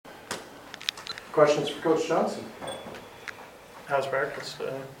Questions for Coach Johnson? How's practice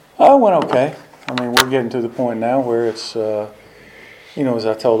today? Oh, it went okay. I mean, we're getting to the point now where it's, as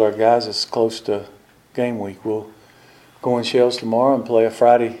I told our guys, it's close to game week. We'll go in shells tomorrow and play a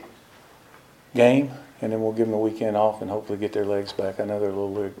Friday game, and then we'll give them the weekend off and hopefully get their legs back. I know they're a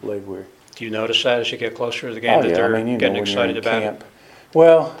little leg weary. Do you notice that as you get closer to the game, that they're getting excited about it?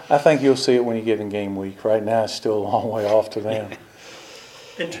 Well, I think you'll see it when you get in game week. Right now, it's still a long way off to them.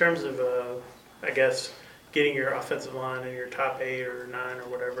 In terms of, I guess, getting your offensive line in your top 8 or 9 or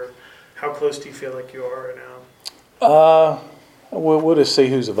whatever, how close do you feel like you are right now? We'll just see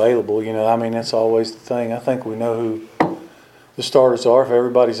who's available. That's always the thing. I think we know who the starters are if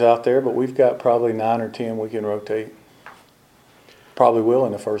everybody's out there, but we've got probably 9 or 10 we can rotate. Probably will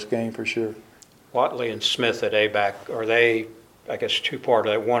in the first game for sure. Watley and Smith at A-back, are they, I guess, two-part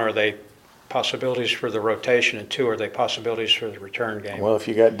of that? One, are they possibilities for the rotation, and 2, are they possibilities for the return game? Well, if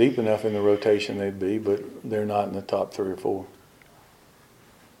you got deep enough in the rotation, they'd be, but they're not in the top 3 or 4.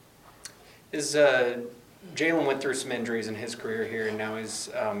 Is Jalen went through some injuries in his career here, and now he's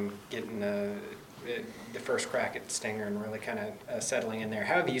getting the first crack at Stinger and really kind of settling in there.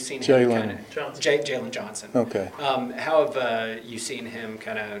 How have you seen him? Jalen Johnson. Okay. How have you seen him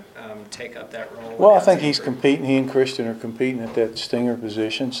kind of take up that role? Well, I think he's competing. He and Christian are competing at that Stinger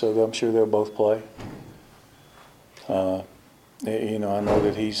position, so I'm sure they'll both play. I know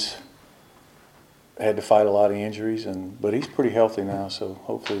that he's had to fight a lot of injuries, but he's pretty healthy now, so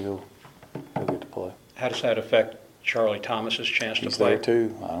hopefully he'll get to play. How does that affect Charlie Thomas's chance to play? He's there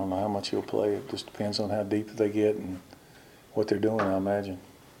too. I don't know how much he'll play. It just depends on how deep they get and what they're doing, I imagine.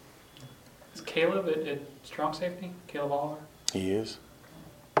 Is Caleb at strong safety? Caleb Oliver? He is.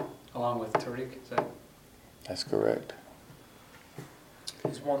 Along with Tariq, is that? That's correct.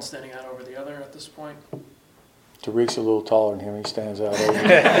 Is one standing out over the other at this point? Tariq's a little taller than him. He stands out over him.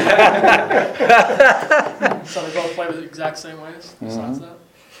 So they both play the exact same ways besides that?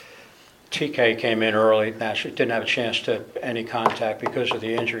 TK came in early, actually didn't have a chance to any contact because of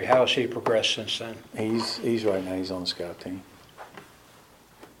the injury. How has he progressed since then? He's right now, he's on the scout team.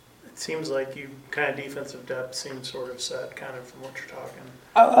 It seems like you kind of defensive depth seems sort of set, kind of from what you're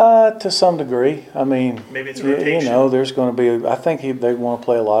talking. To some degree. I mean, maybe it's rotation. There's going to be, I think they want to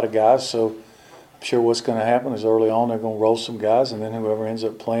play a lot of guys, so I'm sure what's going to happen is early on they're going to roll some guys, and then whoever ends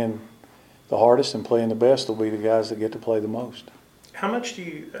up playing the hardest and playing the best will be the guys that get to play the most. How much do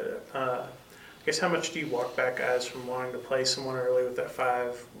you, how much do you walk back guys from wanting to play someone early with that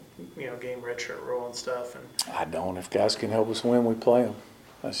 5, game redshirt rule and stuff? And I don't. If guys can help us win, we play them.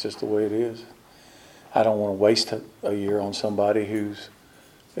 That's just the way it is. I don't want to waste a year on somebody who's,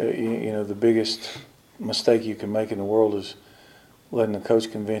 the biggest mistake you can make in the world is letting the coach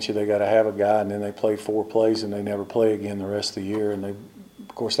convince you they got to have a guy, and then they play 4 plays and they never play again the rest of the year. And of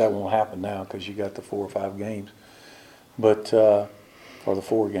course, that won't happen now because you got the 4 or 5 games, but or the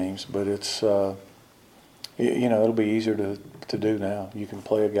 4 games. But it's it'll be easier to do now. You can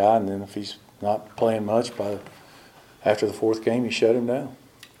play a guy, and then if he's not playing much after the 4th game, you shut him down.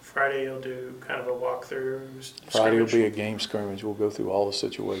 Friday you'll do kind of a walkthrough. Friday will be a game scrimmage. We'll go through all the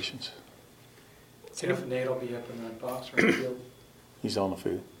situations. See if Nate will be up in the box or in the field. He's on the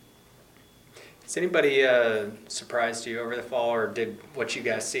field. Has anybody surprised you over the fall, or did what you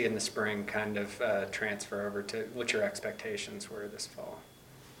guys see in the spring kind of transfer over to what your expectations were this fall?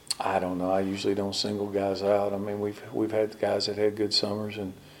 I don't know. I usually don't single guys out. I mean, we've had guys that had good summers,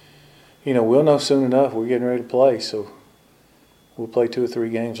 and we'll know soon enough. We're getting ready to play, so we'll play 2 or 3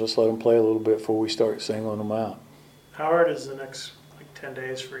 games. Let's let them play a little bit before we start singling them out. How hard is the next 10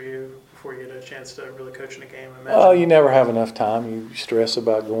 days for you before you get a chance to really coach in a game? You never have enough time. You stress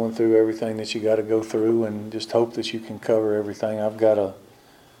about going through everything that you got to go through, and just hope that you can cover everything. I've got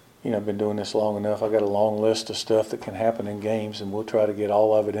I've been doing this long enough. I've got a long list of stuff that can happen in games, and we'll try to get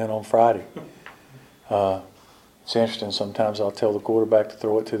all of it in on Friday. It's interesting. Sometimes I'll tell the quarterback to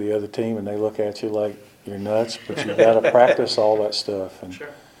throw it to the other team, and they look at you like you're nuts, but you've got to practice all that stuff. And sure.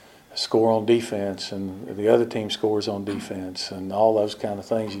 Score on defense, and the other team scores on defense, and all those kind of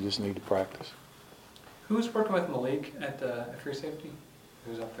things you just need to practice. Who's working with Malik at free safety?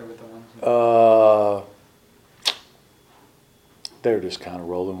 Who's up there with the ones? They're just kind of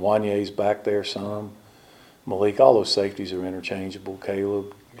rolling. Wanye's back there some. Malik, all those safeties are interchangeable.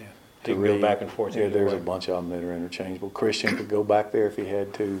 Caleb. Yeah. They can go back and forth. Yeah, there's a bunch of them that are interchangeable. Christian could go back there if he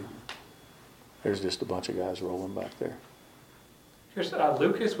had to. There's just a bunch of guys rolling back there. Here's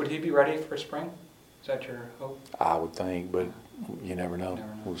Lucas, would he be ready for spring? Is that your hope? I would think, but you never know.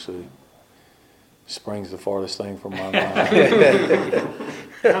 We'll see. Spring's the farthest thing from my mind.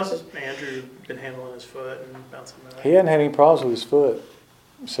 How's Andrew been handling his foot and bouncing back? He hadn't had any problems with his foot,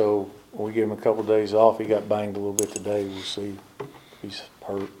 so we give him a couple days off. He got banged a little bit today. We'll see. He's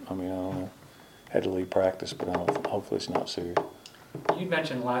hurt. I mean, I don't know. Had to leave practice, but hopefully it's not serious. You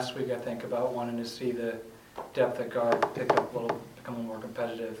mentioned last week, I think, about wanting to see the depth at guard pick up a little, become a little more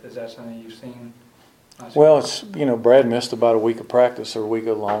competitive. Is that something you've seen? Well, it's, Brad missed about a week of practice or a week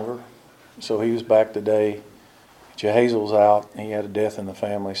or longer. So he was back today. Jehazel's out. He had a death in the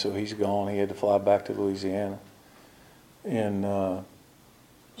family, so he's gone. He had to fly back to Louisiana. And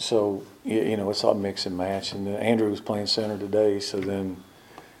so, it's all mix and match. And Andrew was playing center today, so then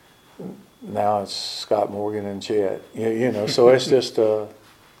now it's Scott Morgan and Chet. So it's just a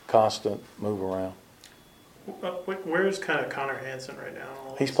constant move around. Where's kind of Connor Hansen right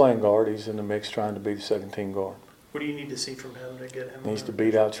now? He's playing guard. He's in the mix trying to be the second team guard. What do you need to see from him to get him? Needs to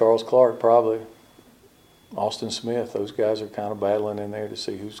beat out Charles Clark, probably. Austin Smith. Those guys are kind of battling in there to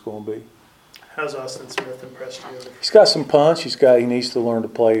see who's going to be. How's Austin Smith impressed you? He's got some punch. He needs to learn to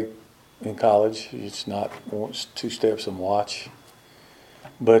play in college. It's not two steps and watch.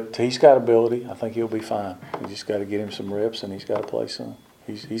 But he's got ability. I think he'll be fine. We just got to get him some reps, and he's got to play some.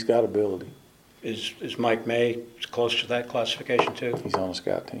 He's got ability. Is Mike May close to that classification too? He's on the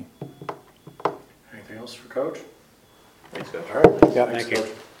scout team. Anything else for Coach? Thanks, Coach. All right. Yeah. Thank you.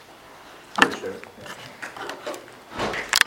 Appreciate it.